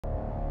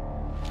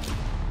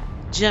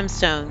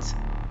Gemstones,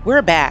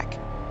 we're back,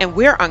 and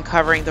we're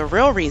uncovering the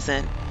real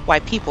reason why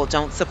people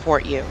don't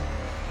support you.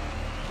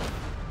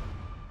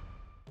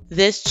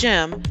 This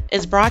gem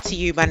is brought to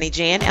you by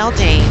Najan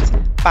Aldane's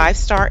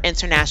 5-star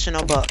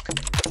international book,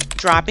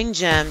 Dropping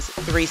Gems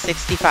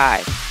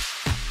 365.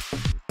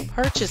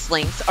 Purchase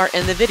links are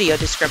in the video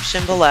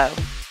description below.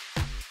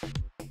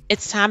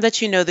 It's time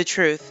that you know the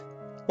truth,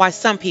 why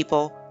some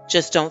people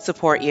just don't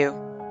support you.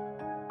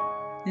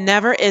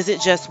 Never is it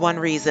just one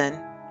reason.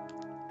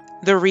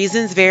 The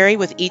reasons vary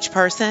with each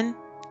person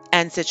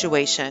and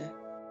situation.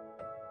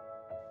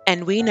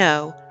 And we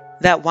know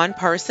that one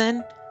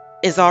person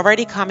is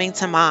already coming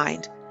to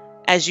mind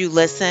as you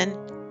listen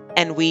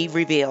and we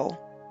reveal.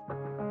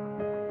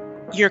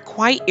 You're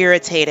quite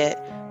irritated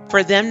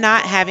for them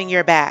not having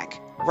your back,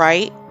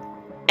 right?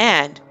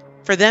 And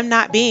for them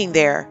not being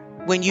there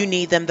when you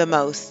need them the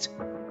most.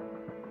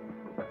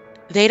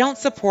 They don't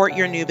support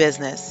your new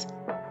business.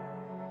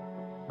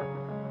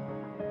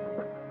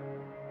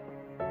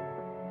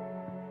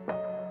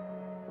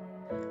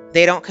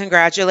 They don't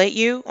congratulate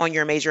you on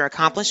your major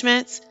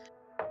accomplishments.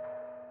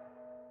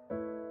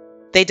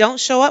 They don't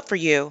show up for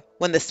you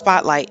when the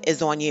spotlight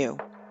is on you.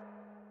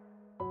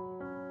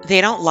 They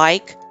don't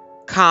like,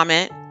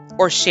 comment,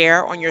 or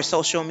share on your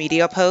social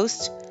media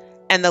posts,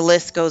 and the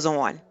list goes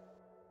on.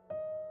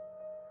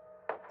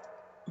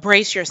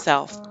 Brace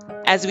yourself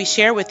as we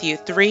share with you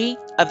 3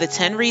 of the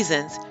 10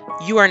 reasons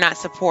you are not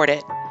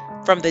supported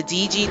from the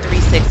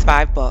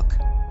DG365 book.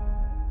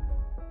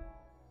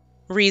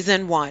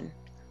 Reason 1.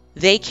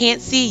 They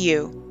can't see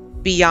you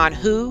beyond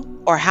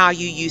who or how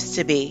you used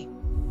to be.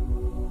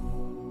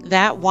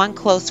 That one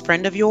close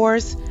friend of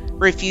yours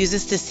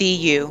refuses to see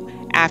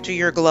you after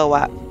your glow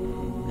up.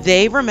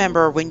 They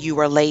remember when you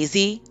were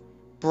lazy,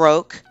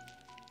 broke,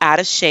 out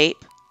of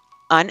shape,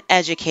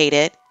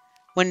 uneducated,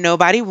 when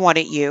nobody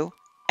wanted you,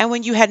 and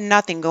when you had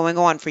nothing going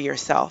on for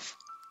yourself.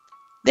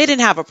 They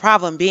didn't have a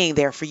problem being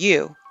there for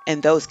you in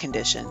those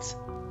conditions.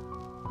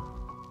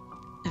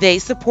 They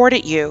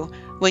supported you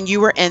when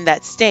you were in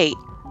that state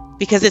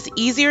because it's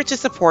easier to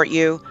support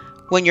you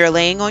when you're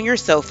laying on your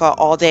sofa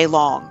all day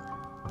long,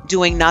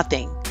 doing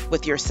nothing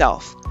with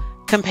yourself,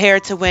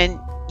 compared to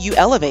when you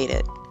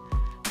elevated.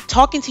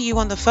 Talking to you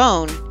on the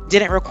phone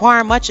didn't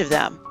require much of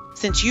them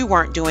since you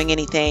weren't doing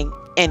anything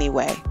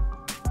anyway.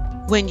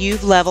 When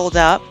you've leveled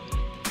up,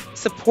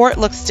 support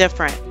looks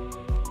different.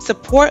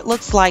 Support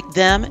looks like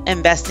them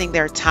investing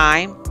their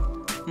time,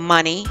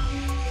 money,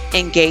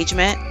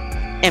 engagement,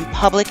 and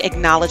public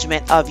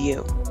acknowledgement of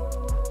you.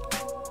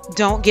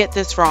 Don't get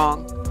this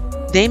wrong.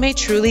 They may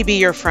truly be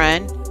your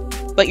friend,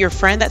 but your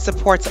friend that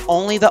supports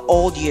only the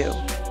old you.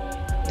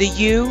 The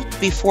you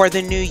before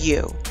the new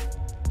you.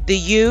 The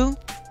you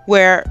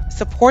where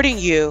supporting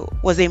you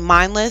was a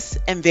mindless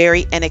and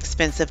very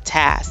inexpensive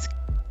task.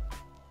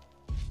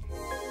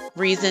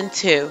 Reason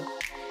 2.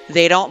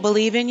 They don't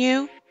believe in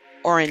you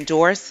or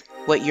endorse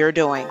what you're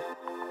doing.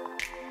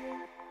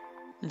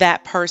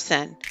 That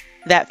person,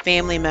 that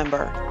family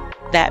member,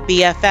 that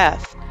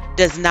BFF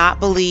does not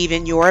believe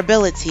in your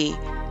ability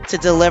to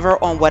deliver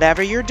on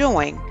whatever you're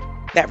doing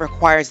that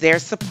requires their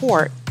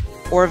support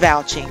or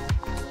vouching.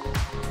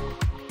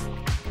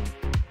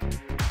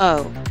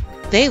 Oh,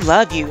 they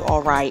love you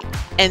all right,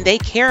 and they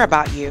care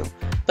about you,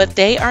 but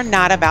they are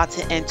not about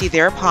to empty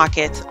their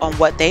pockets on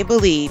what they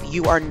believe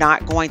you are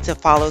not going to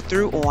follow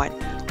through on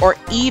or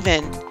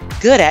even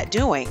good at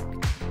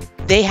doing.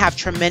 They have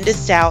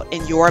tremendous doubt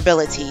in your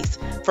abilities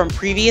from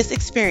previous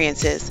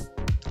experiences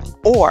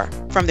or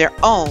from their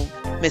own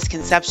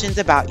misconceptions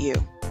about you.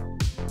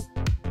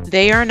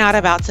 They are not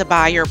about to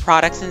buy your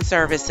products and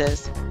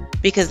services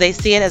because they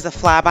see it as a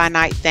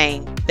fly-by-night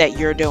thing that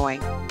you're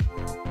doing.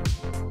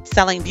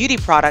 Selling beauty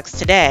products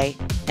today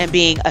and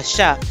being a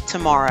chef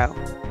tomorrow.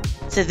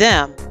 To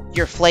them,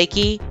 you're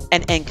flaky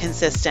and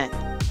inconsistent,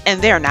 and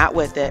they're not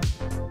with it.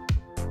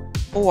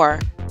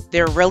 Or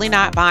they're really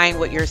not buying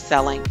what you're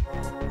selling.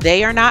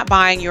 They are not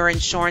buying your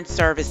insurance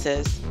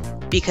services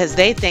because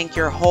they think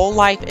your whole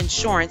life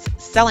insurance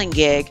selling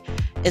gig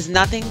is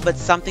nothing but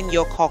something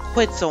you'll call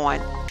quits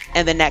on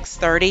in the next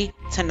 30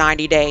 to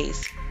 90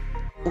 days.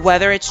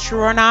 Whether it's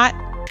true or not,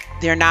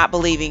 they're not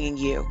believing in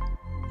you,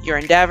 your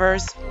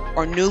endeavors,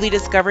 or newly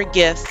discovered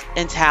gifts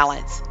and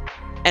talents.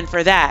 And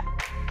for that,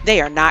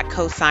 they are not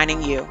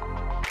co-signing you.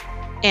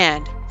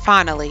 And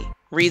finally,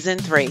 reason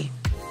 3,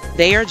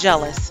 they are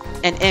jealous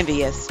and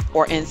envious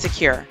or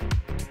insecure.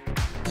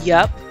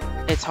 Yup,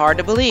 it's hard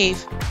to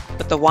believe,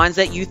 but the ones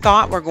that you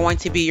thought were going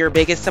to be your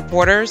biggest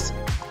supporters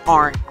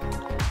aren't.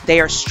 They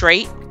are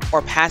straight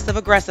or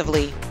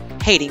passive-aggressively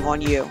hating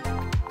on you.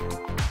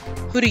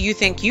 Who do you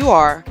think you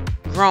are,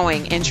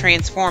 growing and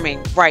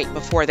transforming right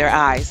before their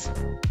eyes?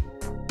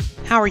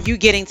 How are you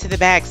getting to the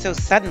bag so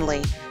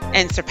suddenly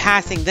and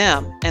surpassing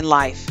them in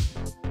life?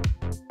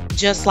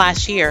 Just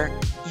last year,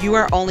 you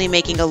were only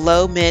making a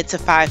low mid to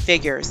 5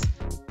 figures,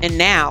 and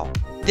now,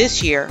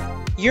 this year,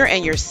 you're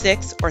in your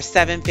 6 or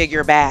 7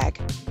 figure bag.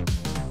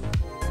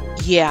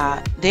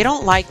 Yeah, they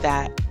don't like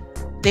that.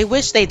 They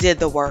wish they did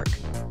the work,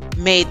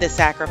 made the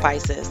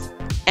sacrifices,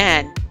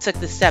 and took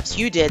the steps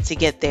you did to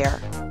get there.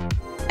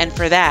 And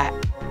for that,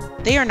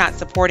 they are not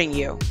supporting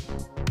you.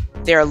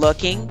 They are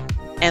looking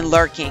and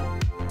lurking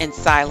in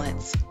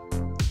silence,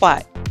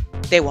 but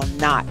they will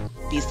not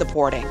be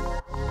supporting.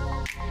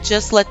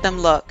 Just let them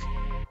look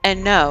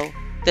and know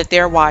that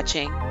they're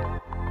watching.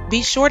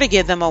 Be sure to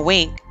give them a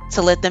wink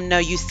to let them know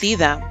you see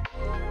them.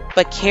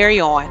 But carry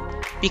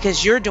on,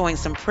 because you're doing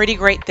some pretty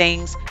great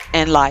things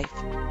in life.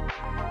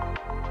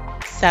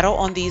 Settle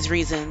on these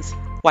reasons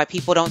why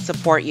people don't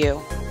support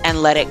you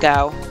and let it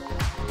go.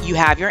 You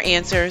have your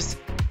answers.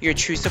 Your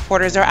true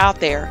supporters are out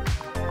there.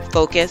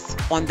 Focus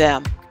on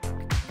them.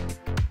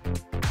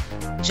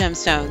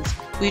 Gemstones,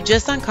 we've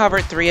just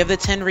uncovered 3 of the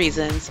 10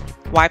 reasons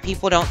why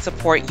people don't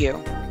support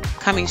you,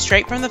 coming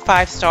straight from the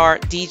 5-star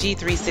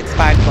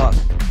DG365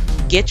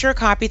 book. Get your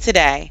copy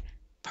today.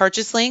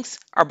 Purchase links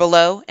are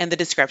below in the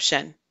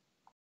description.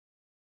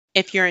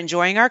 If you're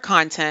enjoying our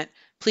content,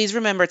 please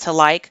remember to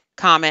like,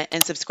 comment,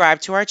 and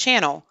subscribe to our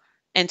channel,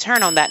 and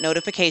turn on that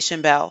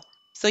notification bell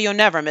so you'll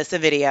never miss a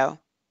video.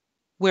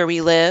 Where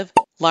we live,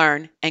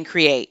 learn, and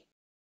create.